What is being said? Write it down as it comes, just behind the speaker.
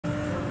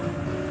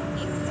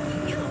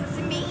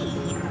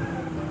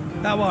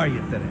How are you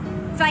today?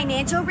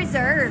 Financial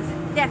reserve.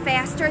 The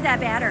faster, the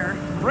better.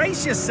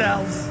 Brace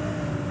yourselves.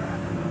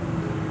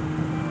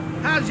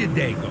 How's your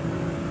day going?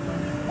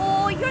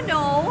 Oh, you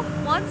know,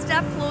 one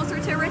step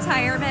closer to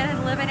retirement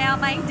and living out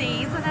my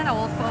days in an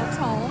old folks'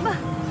 home.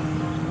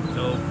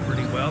 So,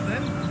 pretty well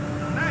then?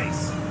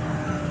 Nice.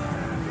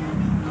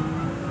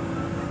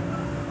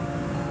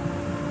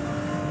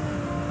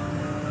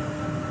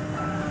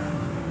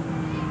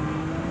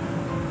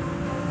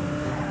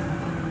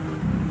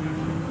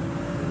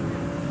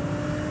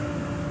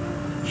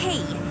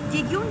 Hey,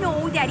 did you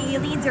know that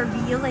aliens are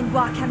real and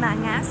walk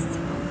among us?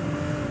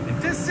 In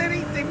this city,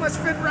 they must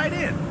fit right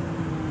in.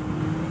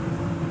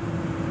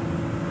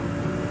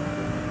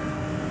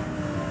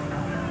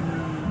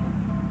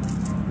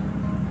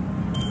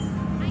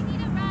 I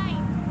need a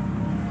ride.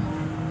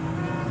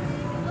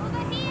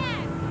 Over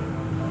here.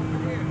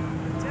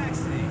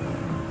 Taxi.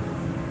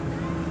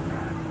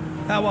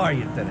 How are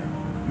you today?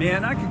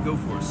 Man, I could go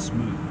for a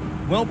smooth.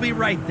 We'll be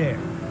right there.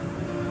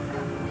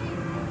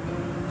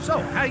 So,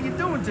 how you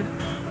doing today?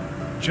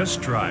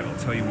 Just drive. I'll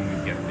tell you when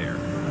we get there.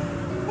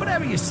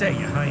 Whatever you say,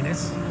 Your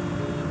Highness.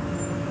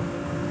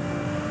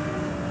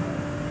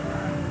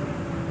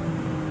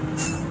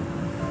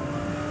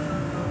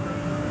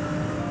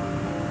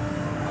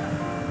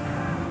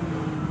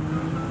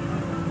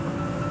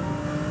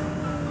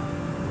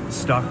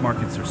 Stock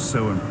markets are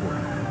so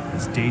important.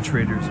 As day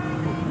traders,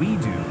 what we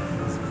do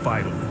is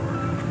vital for our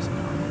country's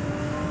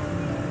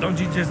economy. Don't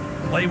you just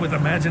play with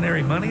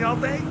imaginary money all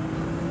day?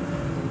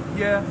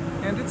 Yeah,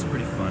 and it's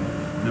pretty fun.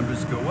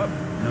 Numbers go up,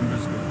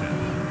 numbers go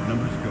down.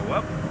 Numbers go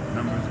up,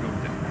 numbers go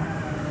down.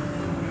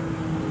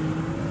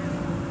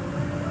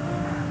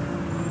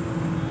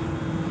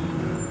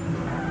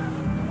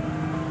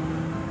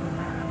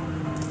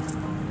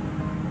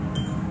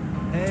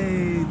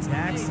 Hey,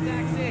 taxi.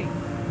 Hey, taxi.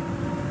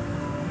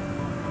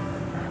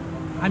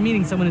 I'm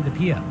meeting someone at the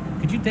pier.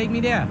 Could you take me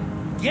there?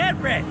 Get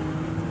ready.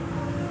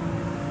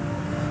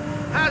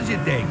 How's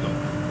your day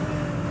going?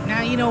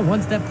 Now, you know,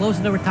 one step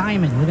closer to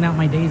retirement, living out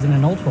my days in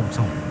an old folks'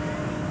 home.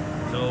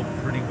 So,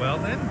 pretty well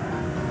then?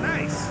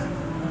 Nice.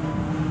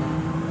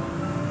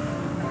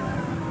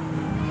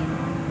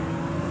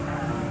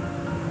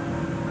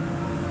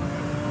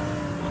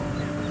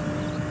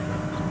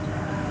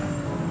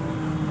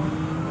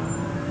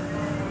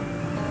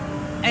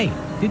 Hey,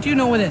 did you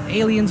know that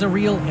aliens are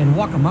real and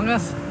walk among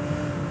us?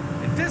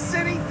 In this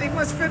city, they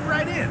must fit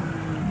right in.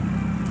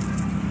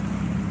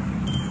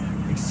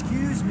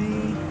 Excuse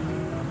me.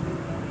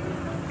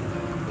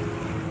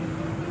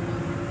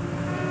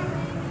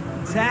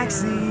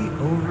 Taxi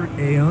over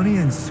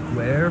Aeonian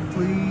Square,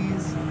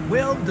 please.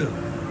 Will do.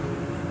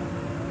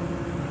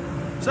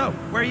 So,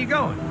 where are you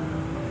going?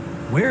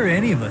 Where are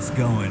any of us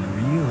going,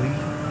 really?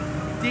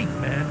 Deep,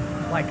 man.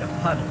 Like a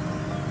puddle.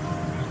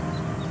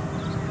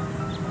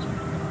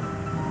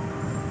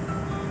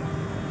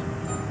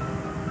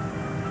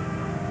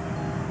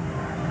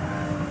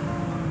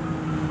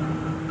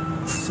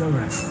 So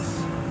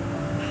reckless.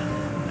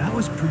 That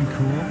was pretty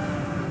cool.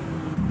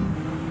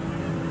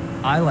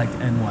 I liked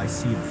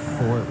NYC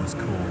before it was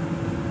cool.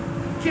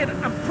 Kid,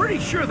 I'm pretty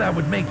sure that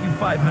would make you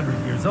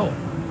 500 years old.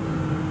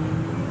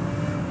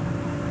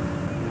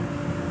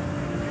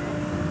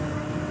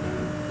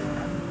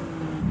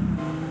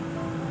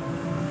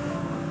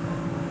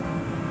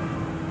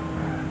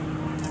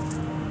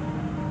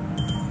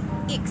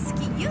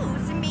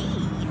 Excuse me.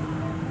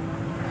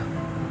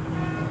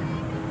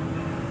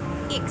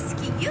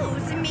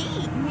 Excuse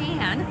me.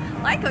 Man,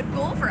 I could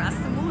go for a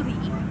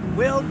smoothie.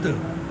 Will do.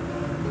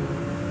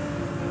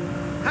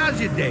 How's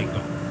your day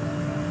going?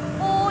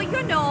 Oh,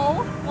 you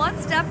know, one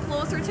step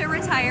closer to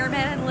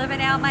retirement and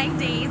living out my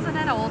days in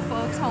an old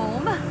folks'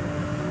 home.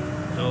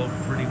 So,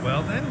 pretty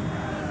well then?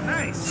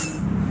 Nice.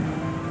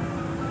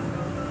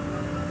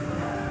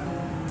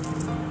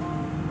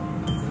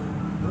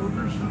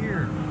 Over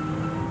here.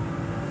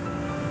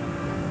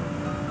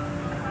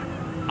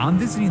 I'm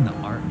visiting the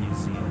art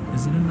museum.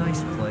 Is it a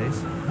nice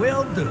place?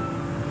 Will do.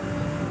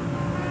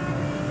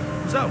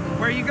 So,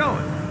 where are you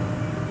going?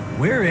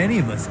 Where are any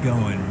of us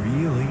going,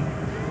 really?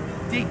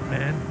 Deep,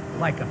 man.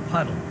 Like a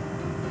puddle.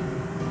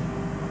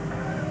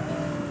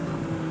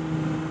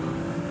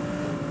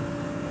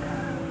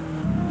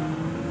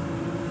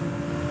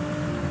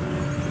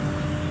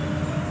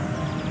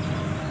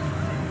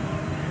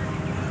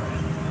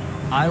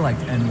 I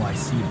liked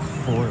NYC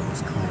before it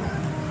was cool.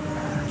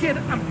 Kid,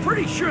 I'm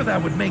pretty sure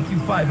that would make you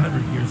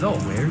 500 years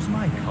old. Where's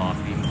my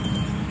coffee?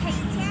 Hey,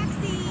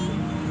 taxi.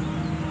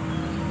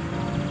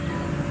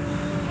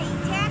 Hey,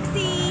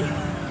 taxi.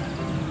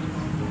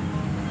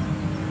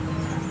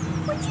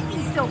 Would you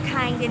be so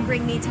kind and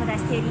bring me to the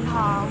city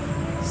hall?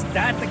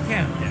 Start the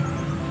countdown.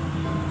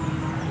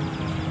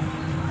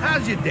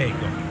 How's your day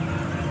going?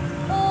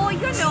 Oh,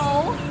 you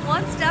know,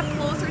 one step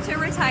closer to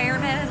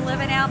retirement and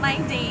living out my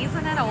days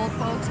in an old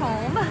folks'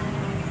 home.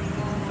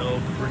 So,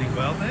 pretty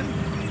well then?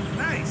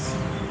 Nice.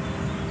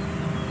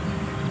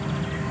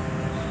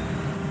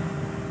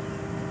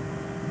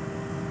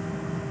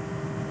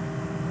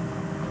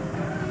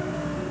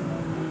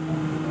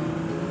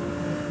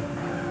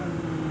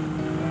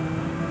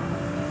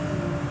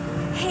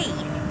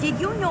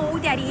 you know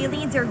that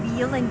aliens are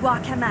real and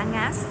walk among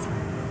us?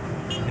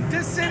 In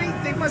this city,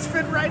 they must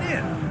fit right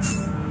in.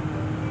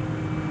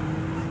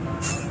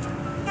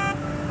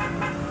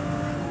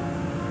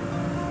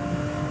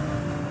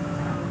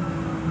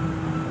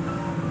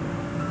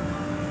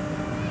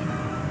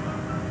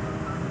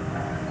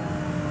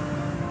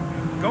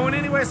 Going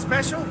anywhere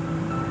special?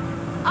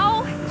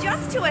 Oh,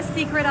 just to a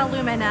secret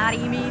Illuminati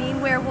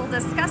meeting where we'll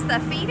discuss the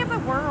fate of the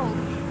world.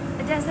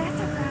 Does that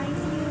surprise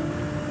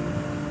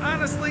you?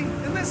 Honestly,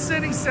 in this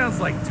city sounds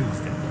like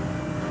Tuesday.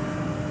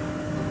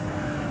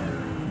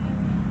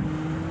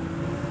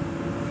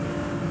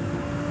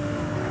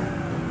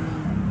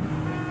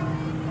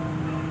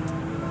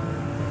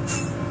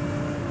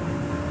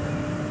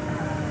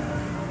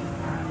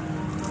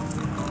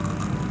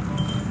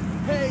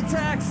 Hey,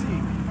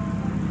 taxi!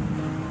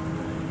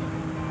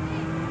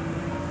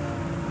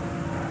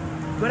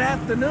 Good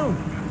afternoon.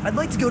 I'd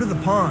like to go to the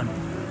pond.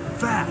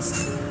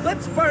 Fast.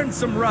 Let's burn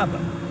some rubber.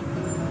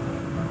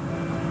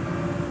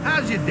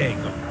 How's your day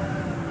going?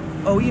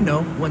 Oh, you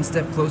know, one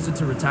step closer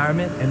to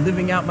retirement and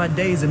living out my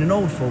days in an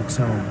old folks'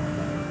 home.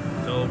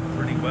 So,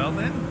 pretty well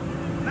then?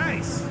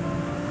 Nice.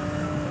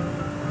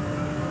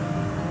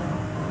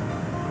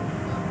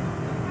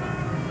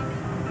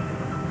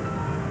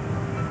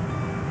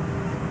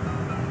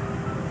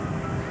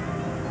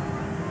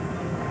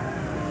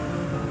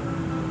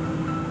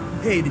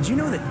 Hey, did you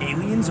know that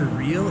aliens are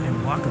real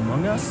and walk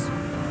among us?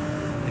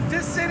 In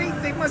this city,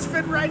 they must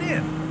fit right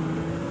in.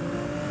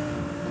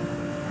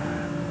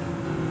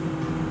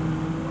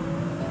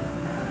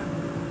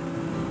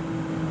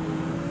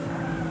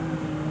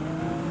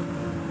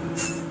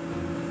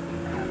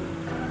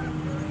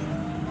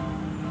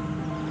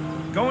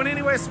 Going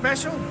anywhere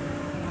special?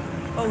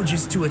 Oh,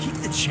 just to a heap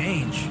of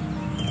change.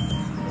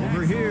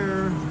 Over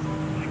here.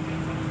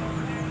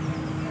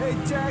 Hey,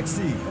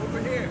 taxi!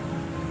 Over here.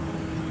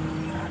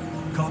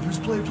 Coppers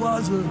Play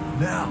Plaza,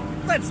 now.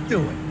 Let's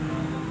do it.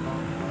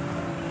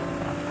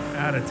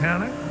 Out of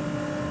towner?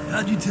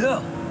 How'd you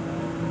tell?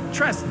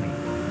 Trust me,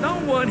 no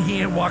one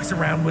here walks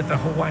around with a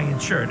Hawaiian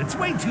shirt. It's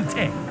way too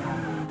tame.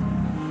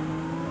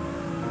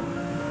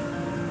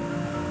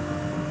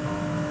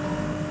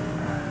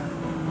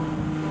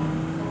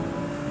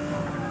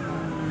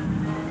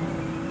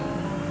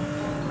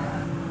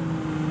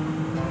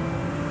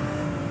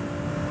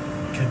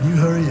 Can you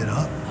hurry it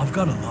up? I've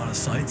got a lot of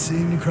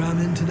sightseeing to cram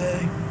in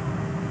today.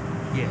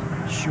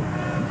 Yeah, sure.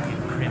 You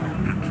can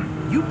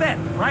cram it. You bet.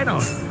 Right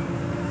on.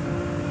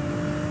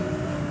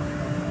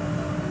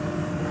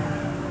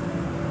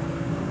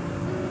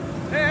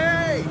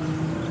 Hey!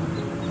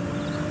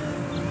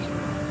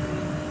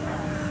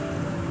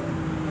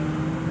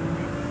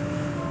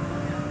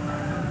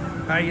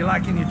 How you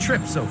liking your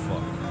trip so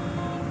far?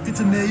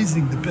 It's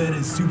amazing. The bed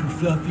is super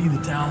fluffy,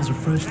 the towels are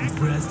freshly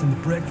pressed, and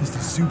the breakfast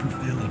is super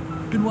filling.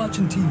 Been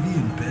watching TV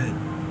in bed.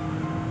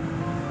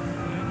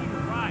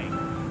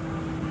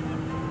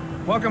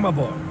 Welcome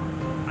aboard.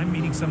 I'm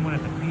meeting someone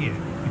at the pier.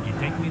 Could you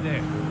take me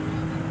there?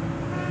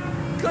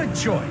 Good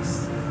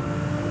choice.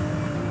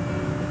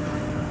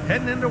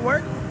 Heading into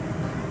work?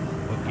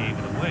 What gave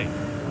it away?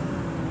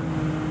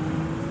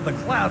 The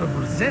cloud of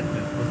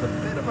resentment was a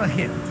bit of a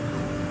hint.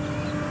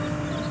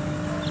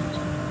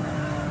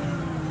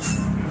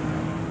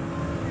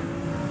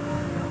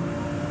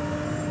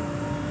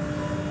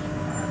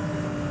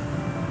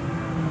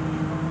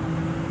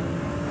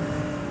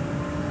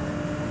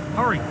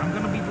 Hurry, I'm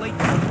gonna be late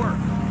for work.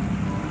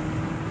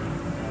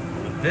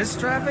 With this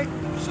traffic,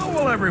 so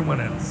will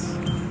everyone else.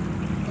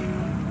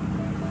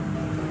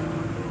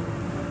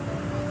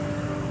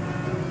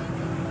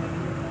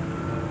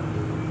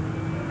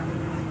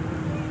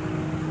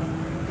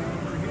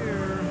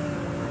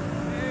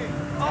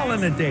 All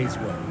in a day's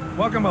work.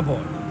 Welcome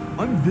aboard.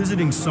 I'm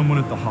visiting someone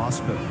at the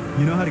hospital.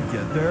 You know how to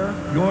get there?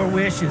 Your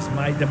wish is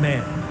my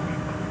demand.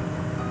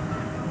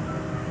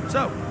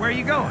 So, where are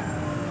you going?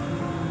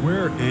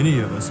 Where any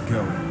of us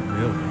go,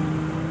 really.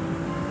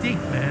 Deep,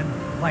 man.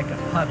 Like a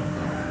puddle.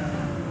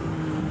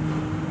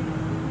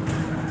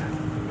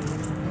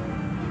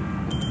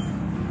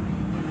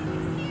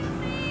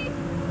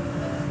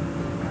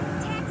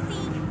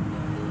 Taxi!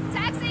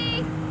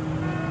 Taxi!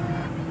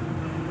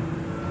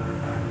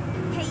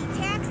 Hey,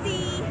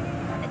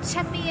 taxi!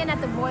 Check me in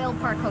at the Royal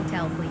Park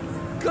Hotel, please.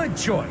 Good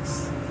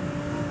choice.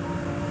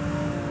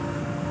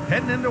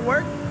 Heading into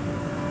work?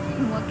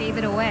 What gave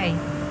it away?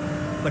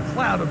 The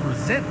cloud of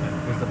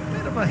resentment was a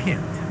bit of a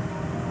hint.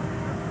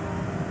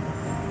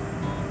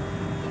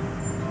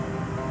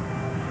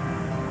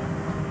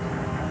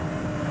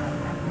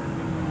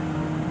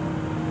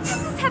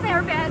 Does this have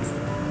airbags?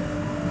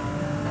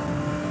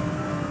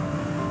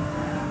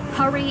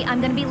 Hurry,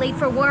 I'm gonna be late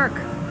for work.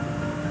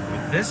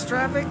 With this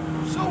traffic,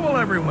 so will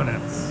everyone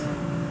else.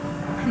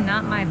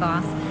 Not my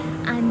boss.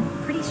 I'm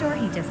pretty sure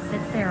he just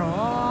sits there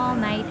all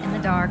night in the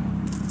dark,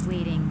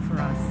 waiting for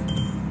us.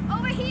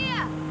 Over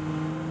here!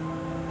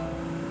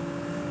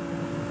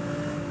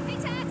 Hey,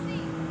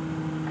 taxi!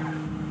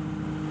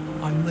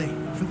 I'm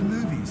late for the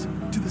movies.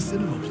 To the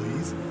cinema,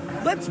 please.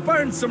 Let's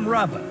burn some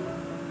rubber.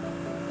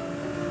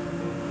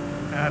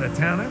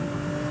 Out-of-towner?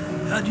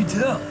 How'd you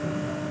tell?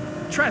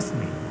 Trust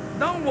me,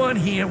 no one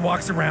here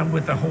walks around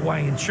with a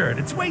Hawaiian shirt.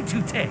 It's way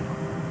too tame.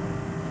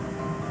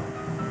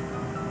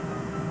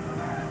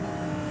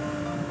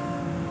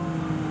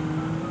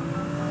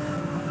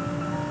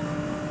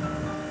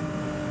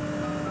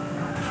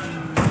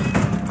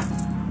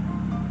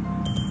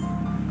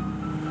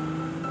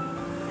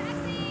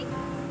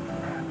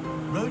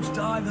 Roach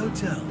Dive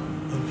Hotel,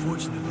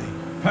 unfortunately.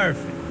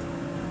 Perfect.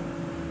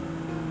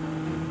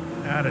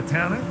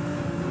 Out-of-towner?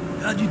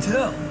 How'd you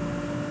tell?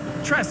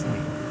 Trust me,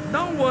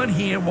 no one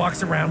here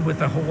walks around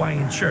with a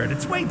Hawaiian shirt.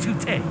 It's way too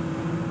tame.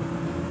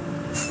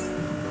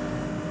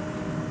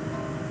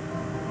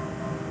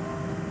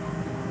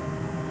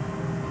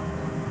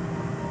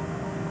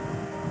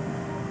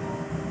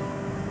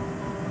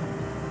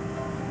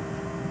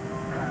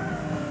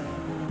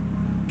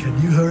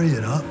 Can you hurry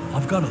it up?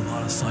 I've got a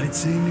lot of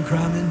sightseeing to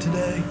cram in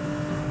today.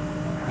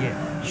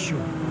 Yeah, sure.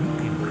 You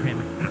can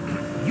cram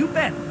it. You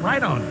bet.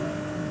 Right on.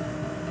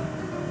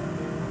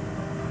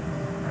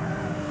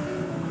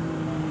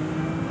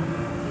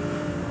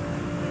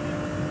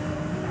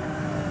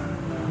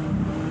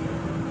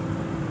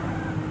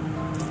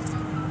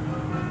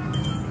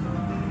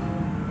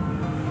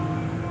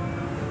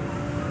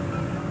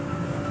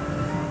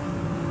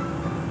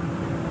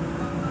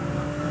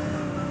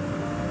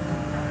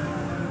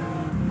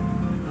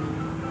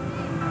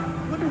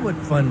 What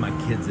fun my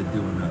kids are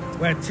doing up to.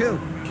 Where to?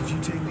 Could you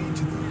take me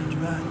to the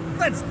laundromat?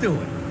 Let's do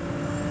it.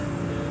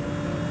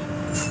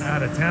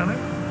 Out-of-towner?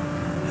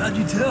 How'd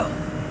you tell?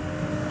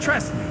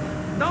 Trust me,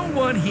 no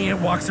one here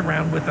walks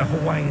around with a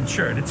Hawaiian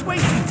shirt. It's way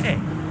too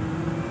tame.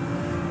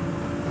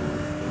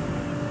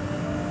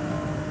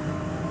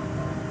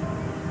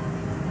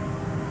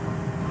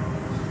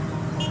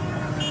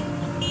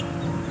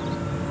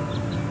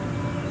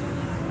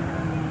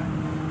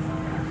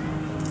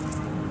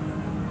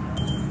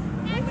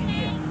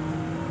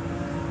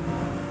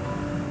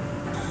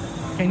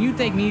 Can you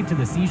take me to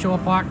the seashore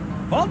park?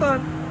 Hold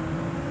on.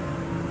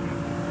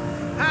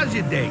 How's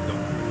your day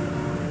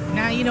going?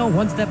 Now, you know,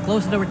 one step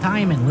closer to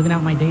retirement, living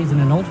out my days in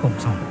an old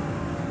folks home.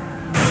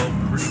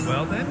 Oh, pretty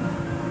well then.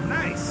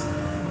 Nice.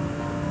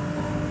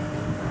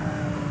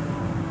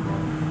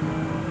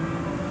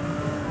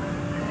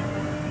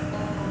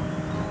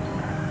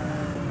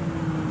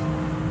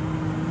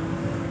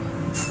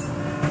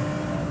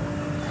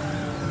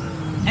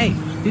 Hey,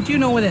 did you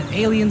know that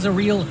aliens are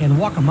real and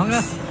walk among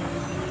us?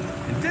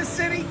 In this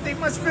city, they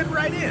must fit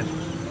right in.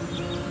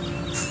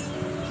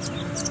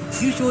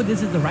 You sure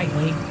this is the right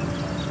way?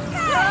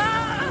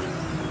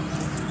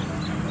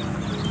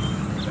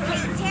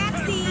 Hey,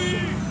 taxi!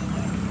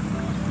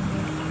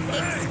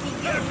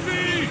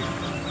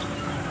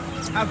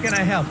 How can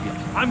I help you?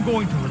 I'm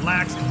going to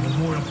relax in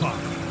Memorial Park.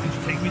 Could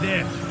you take me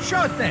there?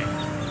 Sure thing.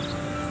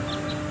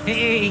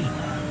 Hey!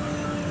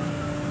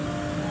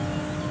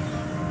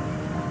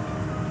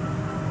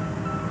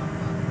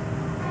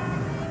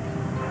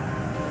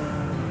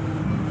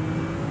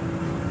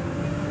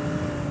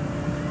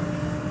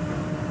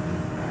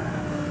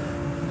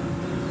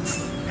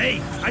 Hey,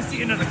 I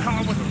see another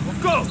car with a...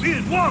 Go,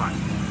 in, one!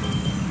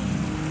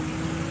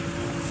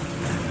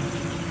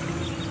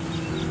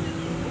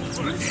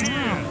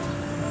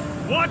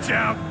 Watch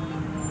out!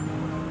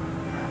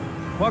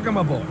 Welcome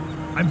aboard.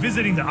 I'm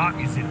visiting the art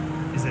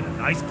museum. Is it a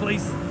nice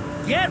place?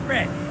 Get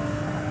ready.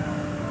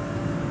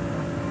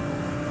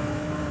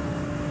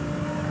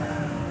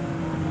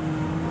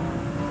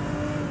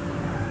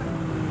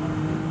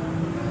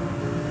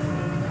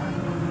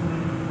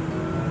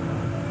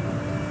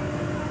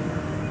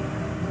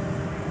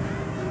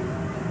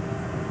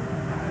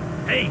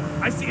 Hey,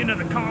 I see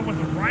another car with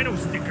a rhino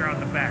sticker on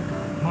the back.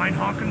 Mind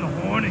honking the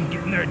horn and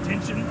getting their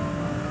attention?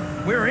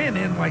 We're in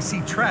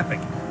NYC traffic.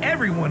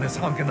 Everyone is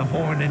honking the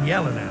horn and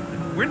yelling at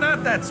them. We're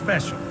not that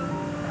special.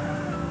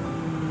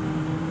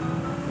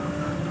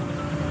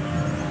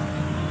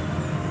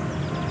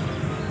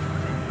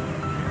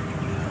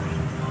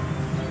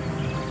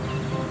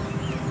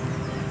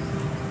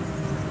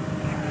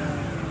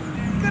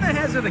 Gonna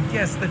hazard a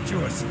guess that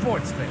you're a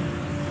sports fan.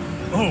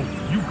 Oh,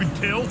 you can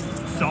tell?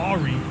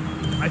 Sorry.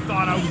 I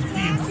thought I was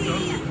being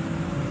subtle.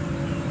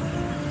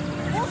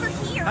 Over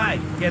here! Hi,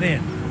 get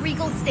in.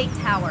 Regal State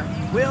Tower.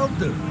 Will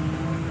do.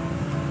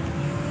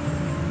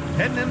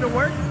 Heading into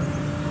work?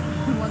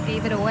 What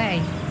gave it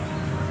away?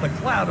 The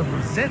cloud of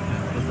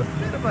resentment was a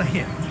bit of a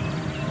hint.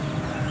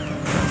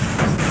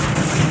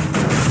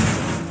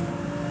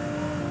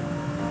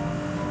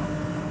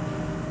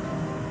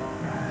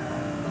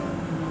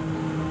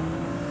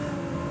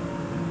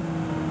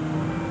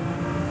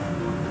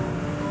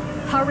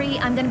 Hurry,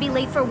 I'm gonna be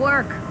late for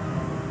work.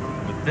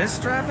 With this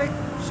traffic,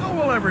 so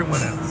will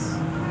everyone else.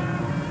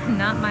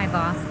 Not my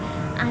boss.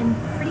 I'm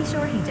pretty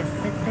sure he just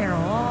sits there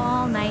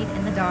all night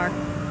in the dark,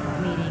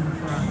 waiting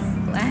for us.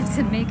 Glad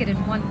to make it in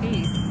one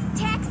piece.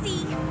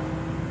 Taxi!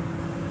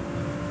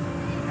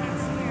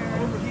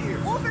 Over here.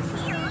 Over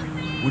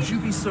here! Would you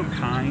be so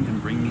kind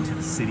and bring me to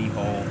the city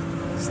hall?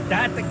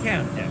 Start the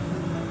countdown.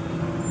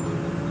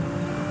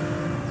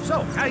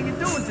 So, how you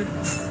doing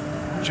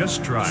today?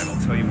 Just drive,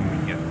 I'll tell you when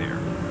we get there.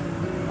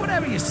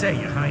 Whatever you say,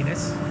 Your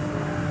Highness.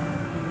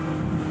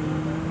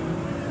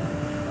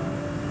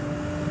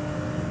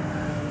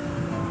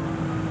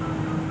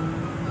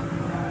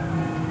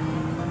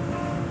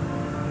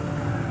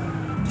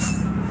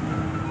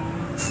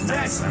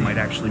 Nice, I might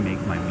actually make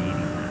my meeting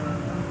now.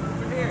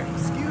 Over here,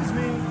 excuse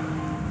me.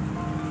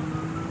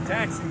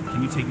 Taxi.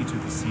 Can you take me to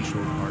the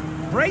seashore park?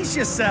 Brace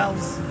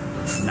yourselves.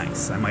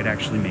 Nice, I might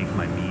actually make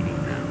my meeting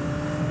now.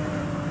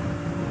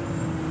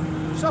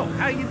 So,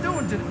 how you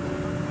doing today?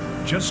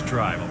 Just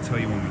drive, I'll tell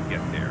you when we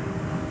get there.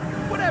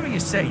 Whatever you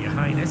say, Your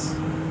Highness.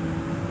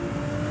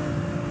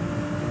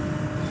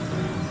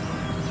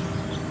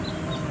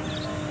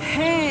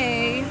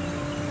 Hey.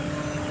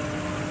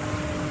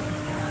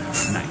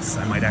 Nice,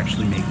 I might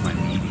actually make my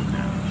meeting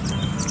now.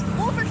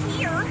 Over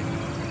here.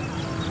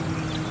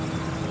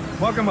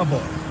 Welcome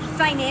aboard.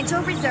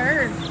 Financial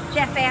reserve.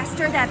 The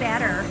faster, the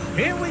better.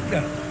 Here we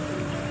go.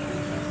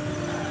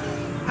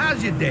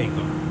 How's your day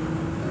going?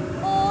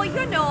 Oh,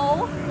 you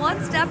know,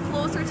 one step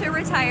closer to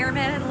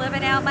retirement and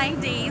living out my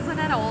days in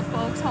an old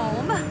folks'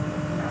 home.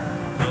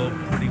 So,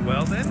 pretty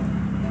well then?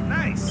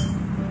 Nice.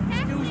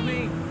 Excuse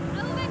me.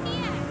 Over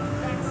here.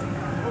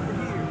 Over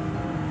here.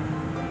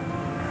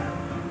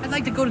 I'd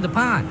like to go to the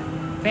pond.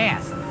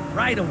 Fast.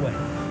 Right away.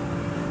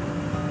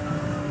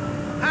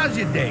 How's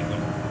your day going?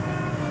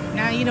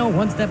 Now, you know,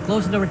 one step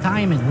closer to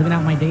retirement, living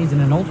out my days in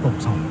an old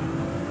folks' home.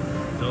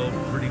 So,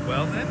 pretty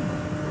well then?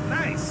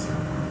 Nice.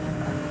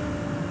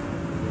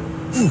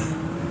 Oof.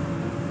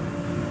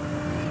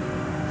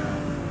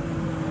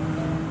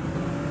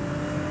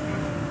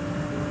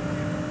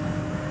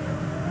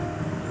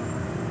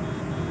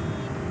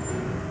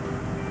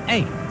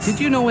 Hey, did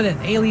you know that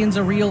aliens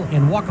are real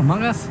and walk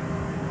among us?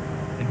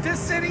 In this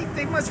city,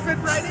 they must fit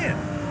right in.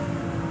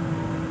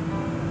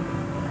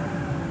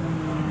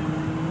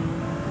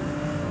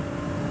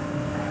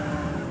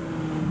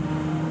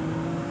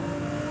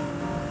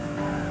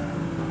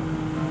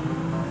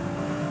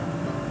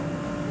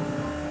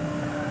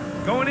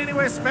 Going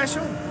anywhere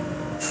special?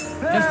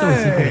 Just to a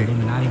secret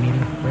Illuminati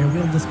meeting where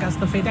we'll discuss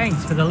the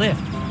thanks for the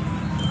lift.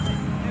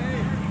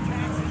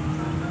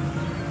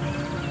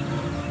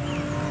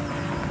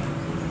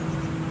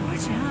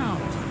 Watch out.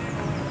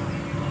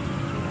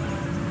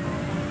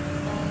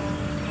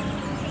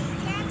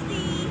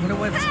 Taxi. Wonder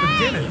what's for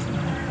dinner?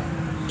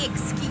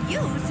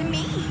 Excuse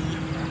me.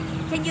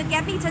 Can you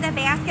get me to the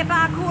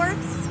basketball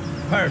courts?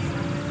 Perfect.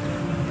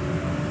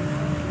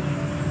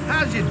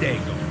 How's your day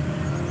going?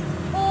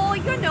 Oh,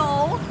 you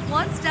know,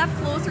 one step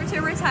closer to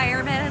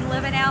retirement and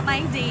living out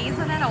my days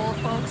in an old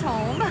folks'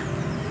 home.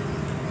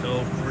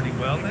 So, pretty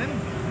well then?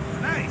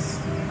 Nice.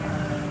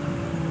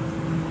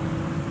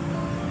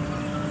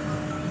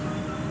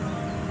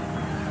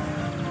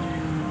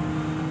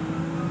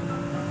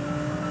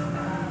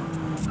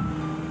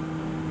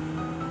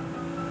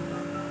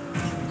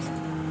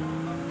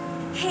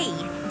 Hey,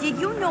 did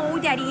you know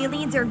that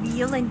aliens are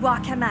real and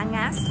walk among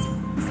us?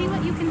 See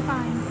what you can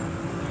find.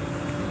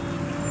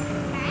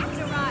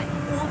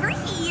 Over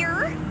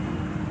here.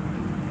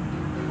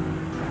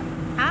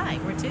 Hi,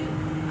 where to?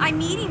 I'm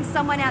meeting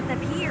someone at the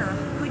pier.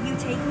 Could you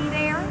take me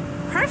there?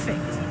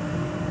 Perfect.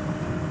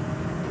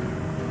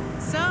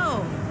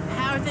 So,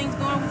 how are things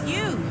going with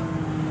you?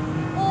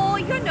 Oh,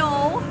 you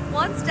know,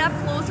 one step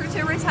closer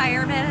to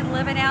retirement and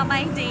living out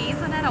my days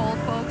in an old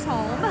folks'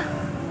 home.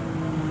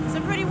 So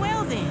pretty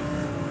well then.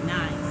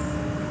 Nice.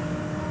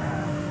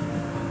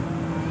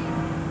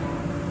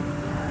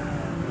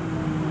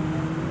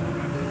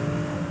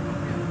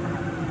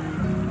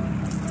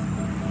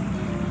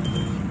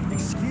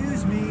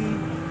 Excuse me.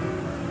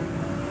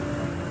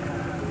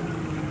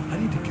 I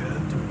need to go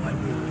to my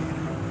wheel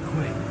theater.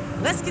 Quick.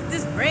 Let's get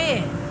this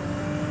bread.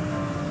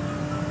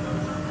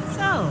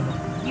 So,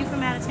 you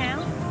from out of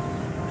town?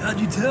 How'd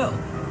you tell?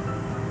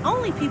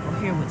 Only people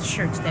here with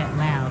shirts that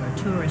loud are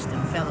tourists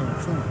and fellow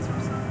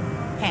influencers.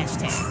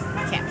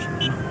 Hashtag capture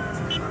the moment.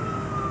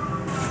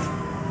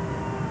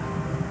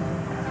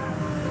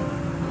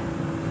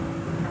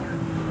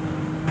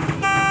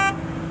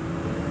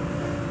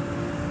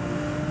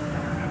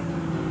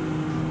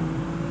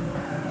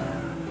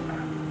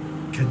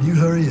 Can you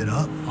hurry it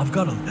up? I've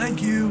got a...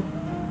 Thank you.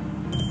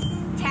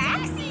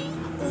 Taxi.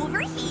 Over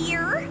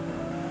here.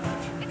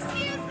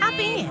 Excuse me. Hop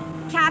in.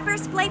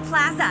 Cappers Play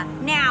Plaza.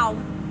 Now.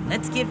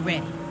 Let's get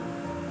ready.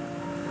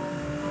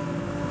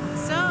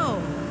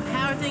 So,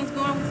 how are things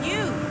going with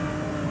you?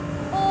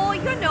 Oh,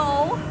 you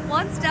know,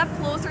 one step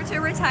closer to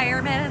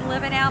retirement and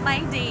living out my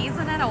days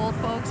in an old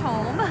folks'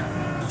 home.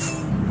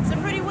 So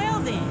pretty well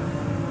then.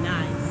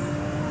 Nice.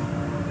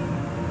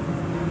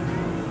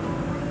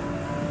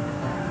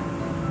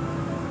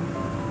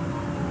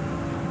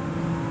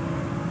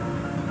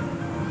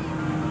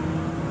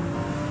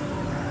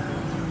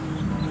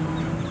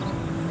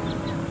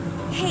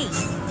 Hey,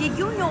 did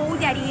you know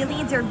that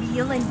aliens are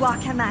real and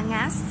walk among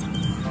us?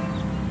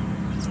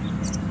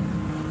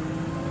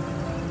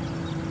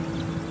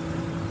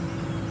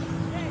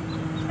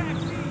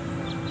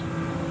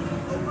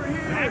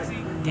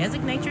 Taxi.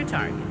 Designate your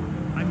target.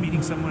 I'm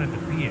meeting someone at the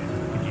pier.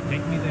 Could you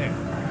Take me there.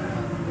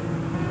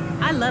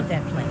 I love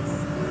that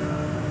place.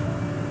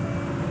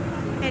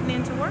 Heading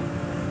into work?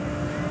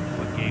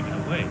 What gave it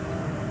away?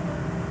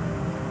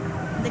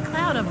 The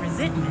cloud of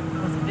resentment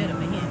was a bit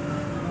of a hint.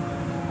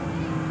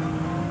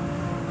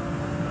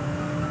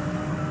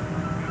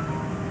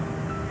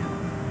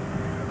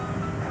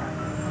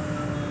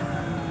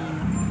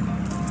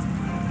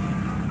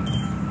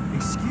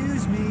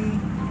 Excuse me.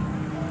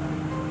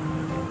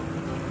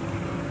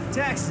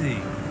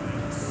 Taxi.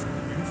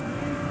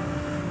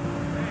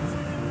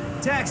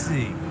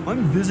 Taxi.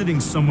 I'm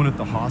visiting someone at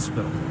the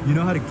hospital. You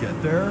know how to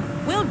get there?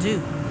 Will do.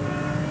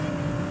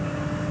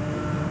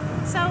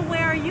 So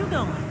where are you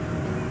going?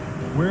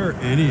 Where are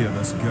any of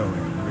us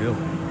going, really?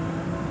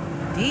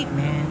 Deep,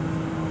 man.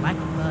 Like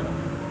a puddle.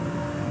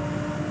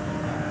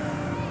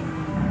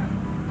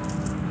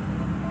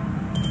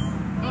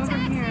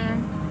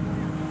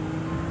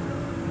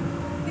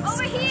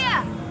 Over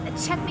here!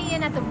 Check me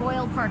in at the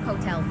Royal Park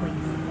Hotel,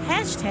 please.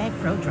 Hashtag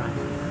pro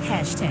driver.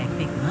 Hashtag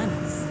big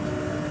monies.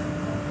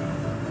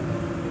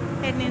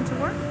 Heading into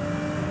work?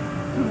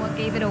 What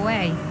gave it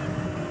away?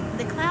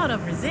 The cloud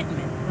of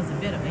resentment was a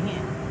bit of a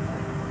hint.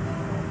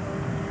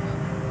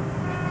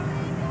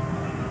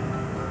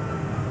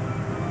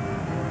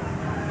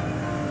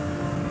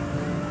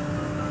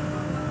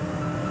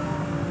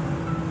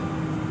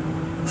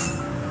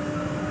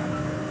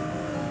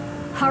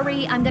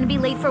 Hurry, I'm gonna be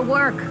late for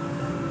work.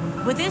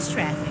 With this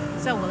traffic,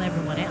 so will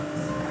everyone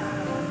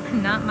else.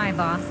 Not my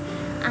boss.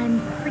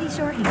 I'm pretty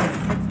sure he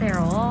just sits there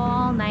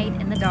all night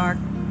in the dark,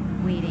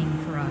 waiting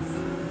for us.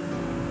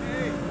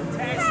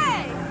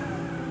 Hey!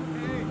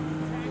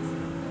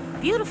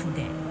 Beautiful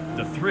day.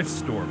 The thrift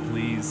store,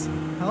 please.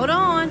 Hold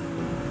on.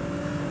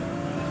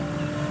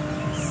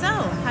 So,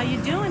 how you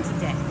doing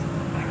today?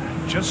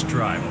 Just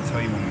drive. I'll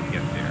tell you when we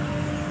get there.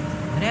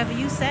 Whatever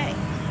you say,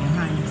 Your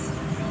Highness.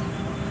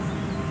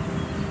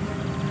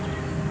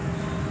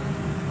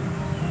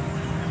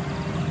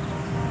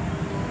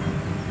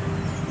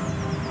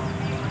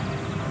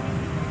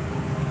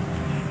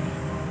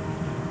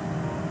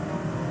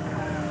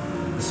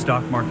 The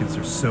stock markets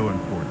are so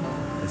important.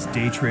 As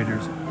day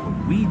traders,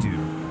 what we do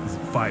is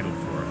vital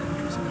for our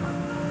country's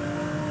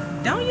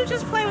economy. Don't you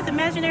just play with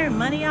imaginary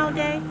money all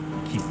day?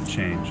 Keep the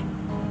change.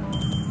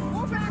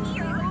 Over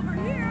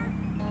here.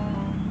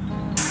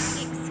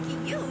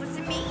 Excuse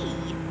me.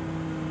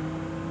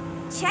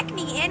 Check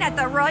me in at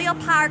the Royal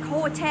Park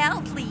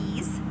Hotel,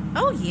 please.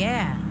 Oh,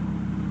 yeah.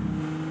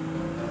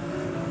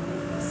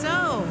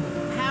 So,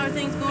 how are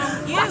things going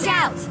with you? Watch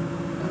out!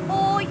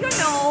 Oh, you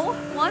know,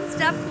 one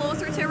step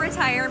closer to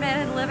retirement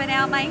and living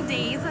out my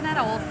days in an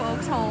old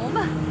folks' home.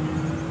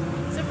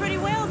 So pretty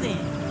well then.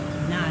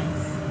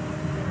 Nice.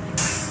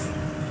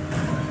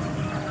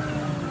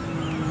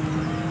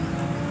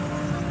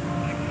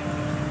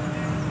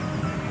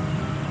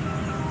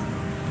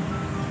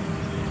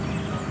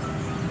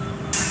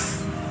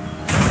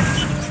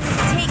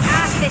 Take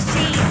off the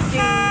shades,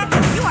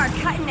 dude. You are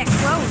cutting it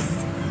close.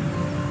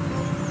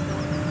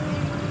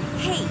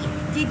 Hey,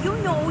 did you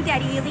know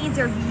that aliens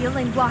are real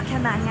and walk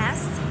among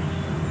us?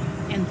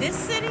 In this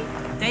city,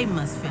 they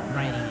must fit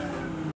right in.